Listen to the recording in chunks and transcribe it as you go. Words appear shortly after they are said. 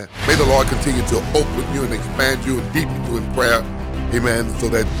May the Lord continue to open you and expand you and deepen you in prayer. Amen. So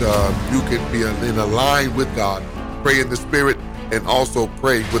that you can be in line with God. Pray in the Spirit and also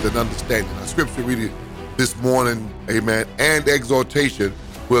pray with an understanding. Our scripture reading this morning, amen, and exhortation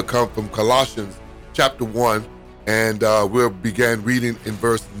will come from Colossians chapter 1. And we'll begin reading in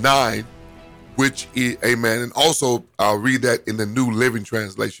verse 9, which is, amen. And also I'll read that in the New Living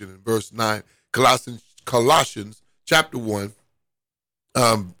Translation in verse 9. Colossians chapter 1.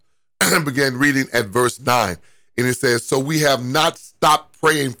 Began reading at verse 9, and it says, "So we have not stopped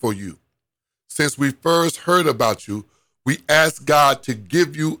praying for you. Since we first heard about you, we ask God to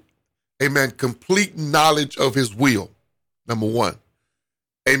give you, amen, complete knowledge of his will," number one,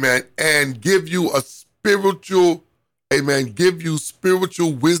 amen, "and give you a spiritual, amen, give you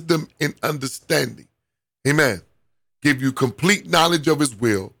spiritual wisdom and understanding," amen, "give you complete knowledge of his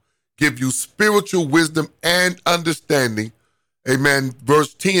will, give you spiritual wisdom and understanding." Amen.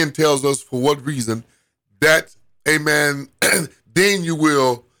 Verse 10 tells us for what reason that, amen, then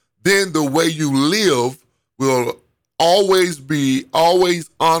the way you live will always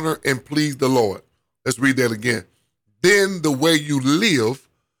honor and please the Lord. Let's read that again. Then the way you live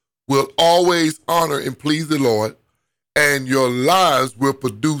will always honor and please the Lord, and your lives will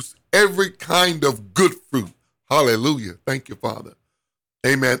produce every kind of good fruit. Hallelujah. Thank you, Father.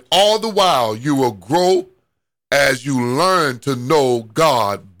 Amen. All the while you will grow as you learn to know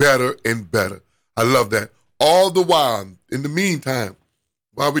God better and better. I love that. All the while, in the meantime,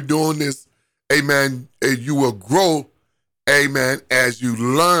 while we're doing this, amen, you will grow, amen, as you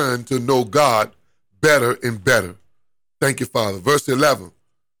learn to know God better and better. Thank you, Father. Verse 11,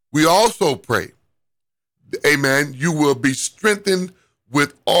 we also pray, amen, you will be strengthened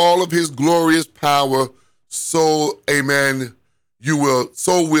with all of his glorious power, so, amen,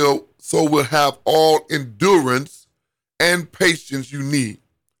 so will have all endurance and patience you need.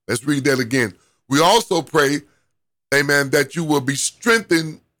 Let's read that again. We also pray, amen, that you will be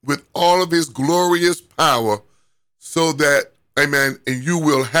strengthened with all of his glorious power, so that, amen, and you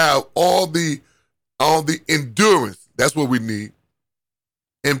will have all the endurance, that's what we need,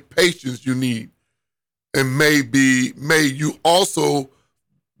 and patience you need. And may you also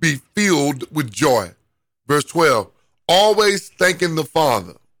be filled with joy. Verse 12, always thanking the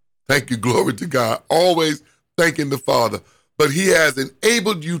Father. Thank you, glory to God. Always thanking the Father. But he has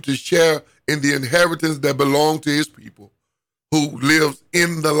enabled you to share in the inheritance that belongs to his people who lives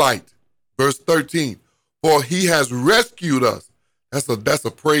in the light. Verse 13, for he has rescued us. That's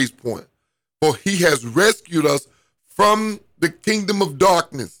a praise point. For he has rescued us from the kingdom of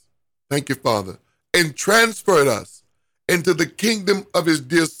darkness. Thank you, Father. And transferred us into the kingdom of his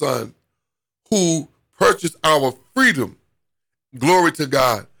dear Son, who purchased our freedom. Glory to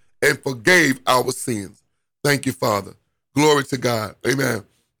God. And forgave our sins. Thank you, Father. Glory to God. Amen.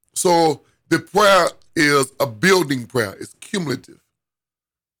 So the prayer is a building prayer. It's cumulative.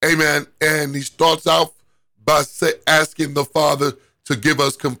 Amen. And he starts out by asking the Father to give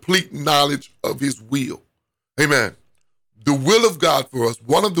us complete knowledge of his will. Amen. The will of God for us,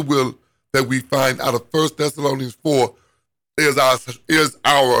 one of the will that we find out of 1 Thessalonians 4 is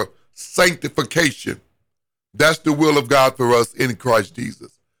our sanctification. That's the will of God for us in Christ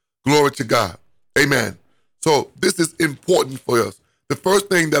Jesus. Glory to God. Amen. So this is important for us. The first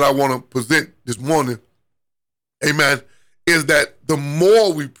thing that I want to present this morning, amen, is that the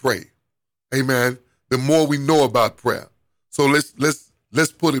more we pray, amen, the more we know about prayer. So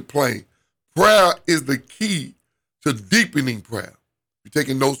let's put it plain. Prayer is the key to deepening prayer. If you're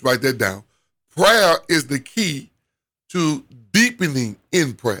taking notes, write that down. Prayer is the key to deepening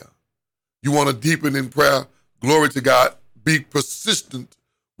in prayer. You want to deepen in prayer? Glory to God. Be persistent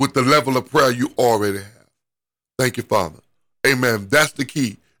with the level of prayer you already have. Thank you, Father. Amen. That's the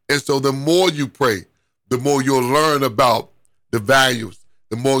key. And so the more you pray, the more you'll learn about the values,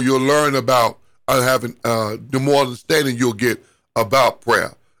 the more you'll learn about the more understanding you'll get about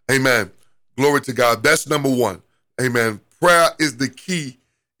prayer. Amen. Glory to God. That's number one. Amen. Prayer is the key.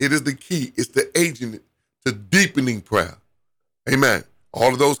 It is the key. It's the agent to deepening prayer. Amen.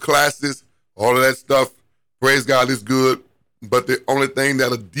 All of those classes, all of that stuff, praise God, is good. But the only thing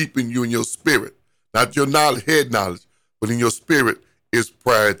that'll deepen you in your spirit, not your head knowledge, but in your spirit, is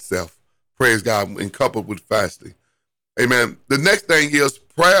prayer itself. Praise God, and coupled with fasting. Amen. The next thing is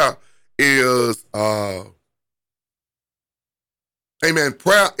prayer is, amen,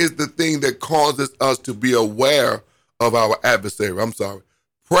 prayer is the thing that causes us to be aware of our adversary.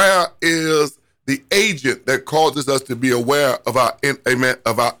 Prayer is the agent that causes us to be aware of our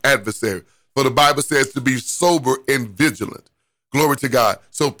adversary. For the Bible says to be sober and vigilant. Glory to God.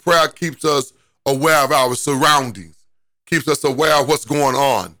 So prayer keeps us aware of our surroundings, keeps us aware of what's going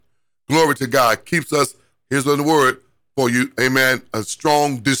on. Glory to God. Keeps us, here's the word for you, amen, a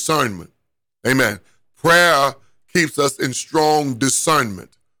strong discernment. Amen. Prayer keeps us in strong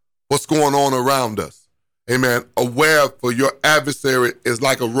discernment. What's going on around us. Amen. Aware, for your adversary is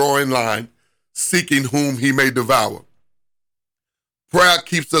like a roaring lion, seeking whom he may devour. Prayer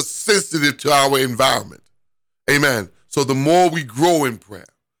keeps us sensitive to our environment. Amen. So the more we grow in prayer,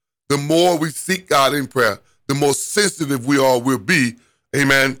 the more we seek God in prayer, the more sensitive we all will be,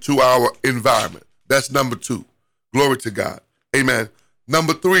 amen, to our environment. That's number 2. Glory to God. Amen.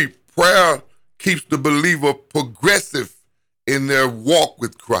 Number 3, prayer keeps the believer progressive in their walk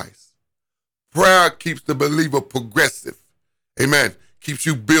with Christ. Prayer keeps the believer progressive. Amen. Keeps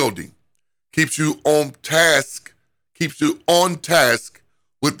you building, keeps you on task,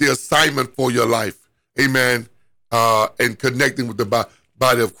 with the assignment for your life. Amen. And connecting with the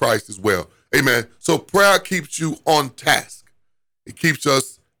body of Christ as well. Amen. So prayer keeps you on task. It keeps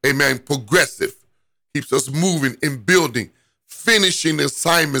us, amen, progressive. Keeps us moving and building, finishing the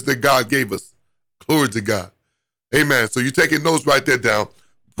assignments that God gave us. Glory to God. Amen. So you're taking those right there down.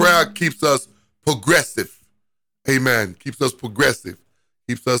 Prayer keeps us progressive. Amen. Keeps us progressive.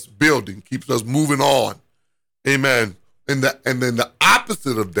 Keeps us building. Keeps us moving on. Amen. And then the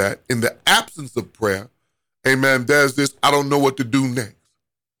opposite of that, in the absence of prayer, amen, there's this, I don't know what to do next.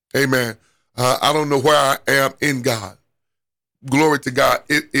 Amen. I don't know where I am in God. Glory to God.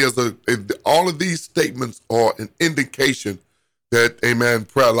 It is all of these statements are an indication that, amen,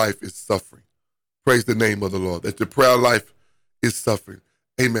 prayer life is suffering. Praise the name of the Lord, that the prayer life is suffering.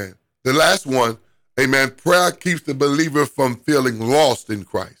 Amen. The last one, amen, prayer keeps the believer from feeling lost in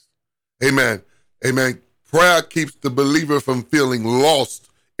Christ. Amen. Amen. Prayer keeps the believer from feeling lost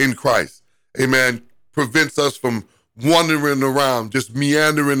in Christ. Amen. Prevents us from wandering around, just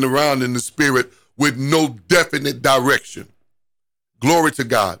meandering around in the spirit with no definite direction. Glory to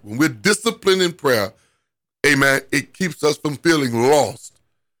God. When we're disciplined in prayer, amen, it keeps us from feeling lost.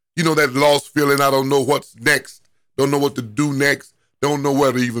 You know that lost feeling, I don't know what's next, don't know what to do next, don't know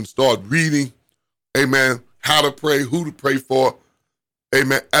where to even start reading. Amen. How to pray, who to pray for.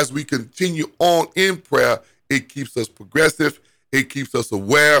 Amen. As we continue on in prayer, it keeps us progressive. It keeps us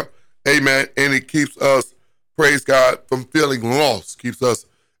aware. Amen. And it keeps us, praise God, from feeling lost. Keeps us,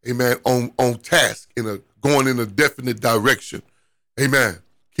 amen, on task, going in a definite direction. Amen.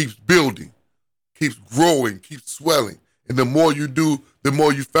 Keeps building, keeps growing, keeps swelling. And the more you do, the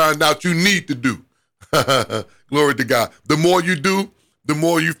more you find out you need to do. Glory to God. The more you do, the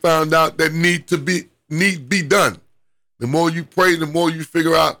more you find out that need be done. The more you pray, the more you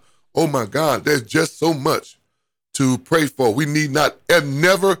figure out, oh my God, there's just so much to pray for. We need not and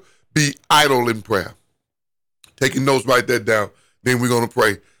never be idle in prayer. Taking notes, write that down. Then we're going to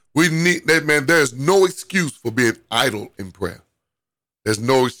pray. We need that, man. There's no excuse for being idle in prayer. There's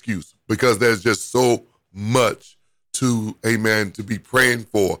no excuse because there's just so much to, amen, to be praying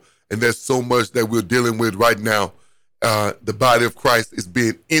for. And there's so much that we're dealing with right now. The body of Christ is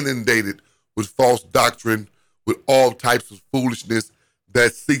being inundated with false doctrine, with all types of foolishness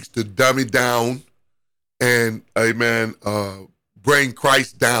that seeks to dummy down and, amen, bring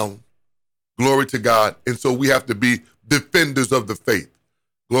Christ down. Glory to God. And so we have to be defenders of the faith.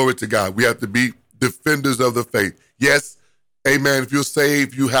 Glory to God. We have to be defenders of the faith. Yes, amen, if you're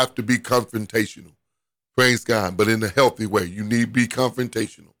saved, you have to be confrontational. Praise God. But in a healthy way. You need to be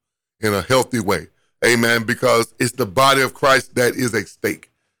confrontational in a healthy way. Amen. Because it's the body of Christ that is at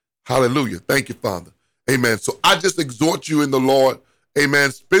stake. Hallelujah. Thank you, Father. Amen. So I just exhort you in the Lord.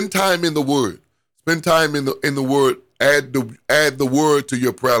 Amen. Spend time in the Word. Spend time in the Word. Add the Word to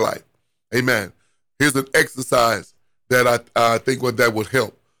your prayer life. Amen. Here's an exercise that I think that would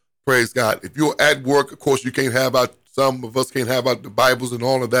help. Praise God. If you're at work, of course, you can't have out. Some of us can't have out the Bibles and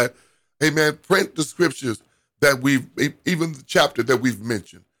all of that. Amen. Print the scriptures that even the chapter that we've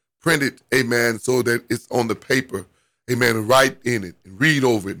mentioned. Print it, amen, so that it's on the paper. Amen. And write in it and read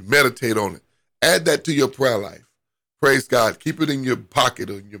over it and meditate on it. Add that to your prayer life. Praise God. Keep it in your pocket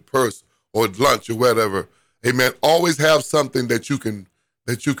or in your purse or at lunch or whatever. Amen. Always have something that you can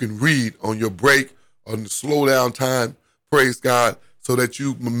read on your break, on the slow down time. Praise God. So that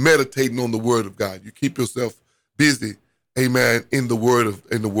you meditating on the word of God. You keep yourself busy, amen, in the word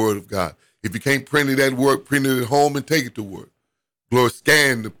of God. If you can't print it at work, print it at home and take it to work. Glory,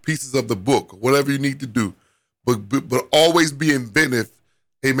 scan the pieces of the book, whatever you need to do. But always be inventive,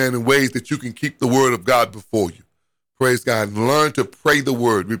 amen, in ways that you can keep the word of God before you. Praise God. And learn to pray the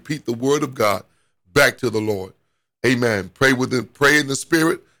word. Repeat the word of God back to the Lord. Amen. Pray in the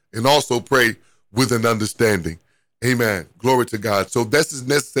spirit and also pray with an understanding. Amen. Glory to God. So this is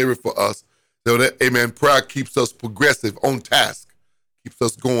necessary for us So that, amen, prayer keeps us progressive, on task, keeps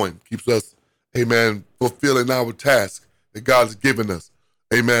us going, keeps us, amen, fulfilling our task that God has given us.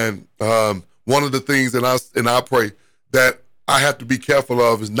 Amen. One of the things that I pray that I have to be careful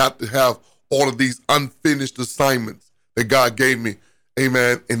of is not to have all of these unfinished assignments that God gave me.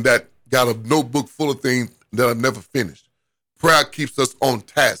 Amen. And that got a notebook full of things that I never finished. Prayer keeps us on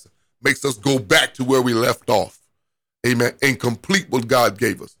task, makes us go back to where we left off. Amen. And complete what God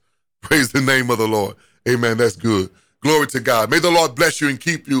gave us. Praise the name of the Lord. Amen. That's good. Glory to God. May the Lord bless you and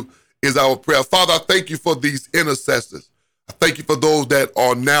keep you is our prayer. Father, I thank you for these intercessors. I thank you for those that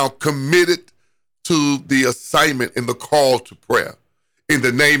are now committed to the assignment and the call to prayer. In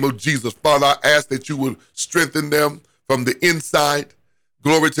the name of Jesus, Father, I ask that you would strengthen them from the inside.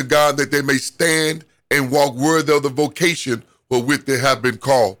 Glory to God, that they may stand and walk worthy of the vocation wherewith they have been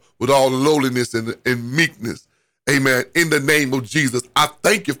called, with all lowliness and meekness. Amen. In the name of Jesus, I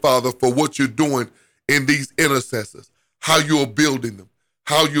thank you, Father, for what you're doing in these intercessors, how you're building them,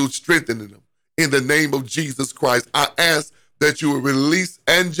 how you're strengthening them. In the name of Jesus Christ, I ask that you will release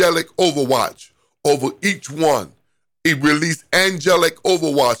angelic overwatch over each one. Release angelic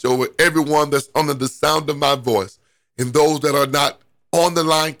overwatch over everyone that's under the sound of my voice, and those that are not on the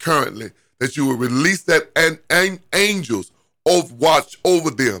line currently, that you will release that and angels watch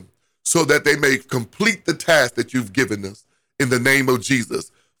over them so that they may complete the task that you've given us in the name of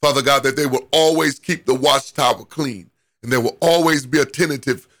Jesus. Father God, that they will always keep the watchtower clean, and they will always be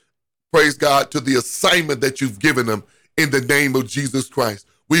attentive, praise God, to the assignment that you've given them in the name of Jesus Christ.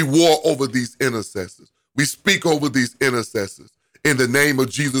 We war over these intercessors. We speak over these intercessors in the name of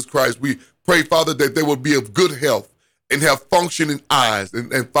Jesus Christ. We pray, Father, that they will be of good health and have functioning eyes,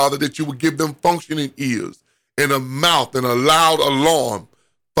 and Father, that you will give them functioning ears and a mouth and a loud alarm,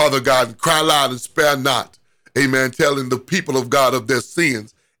 Father God, and cry loud and spare not. Amen. Telling the people of God of their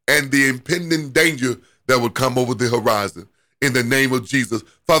sins and the impending danger that would come over the horizon. In the name of Jesus.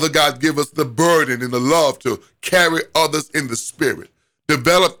 Father God, give us the burden and the love to carry others in the spirit.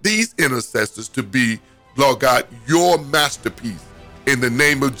 Develop these intercessors to be, Lord God, your masterpiece. In the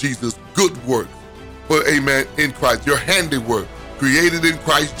name of Jesus, good work. For, amen, in Christ, your handiwork, created in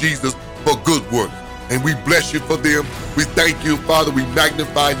Christ Jesus for good work. And we bless you for them. We thank you, Father. We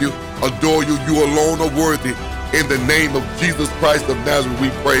magnify you, adore you. You alone are worthy. In the name of Jesus Christ of Nazareth, we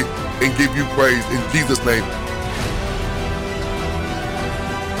pray and give you praise. In Jesus' name,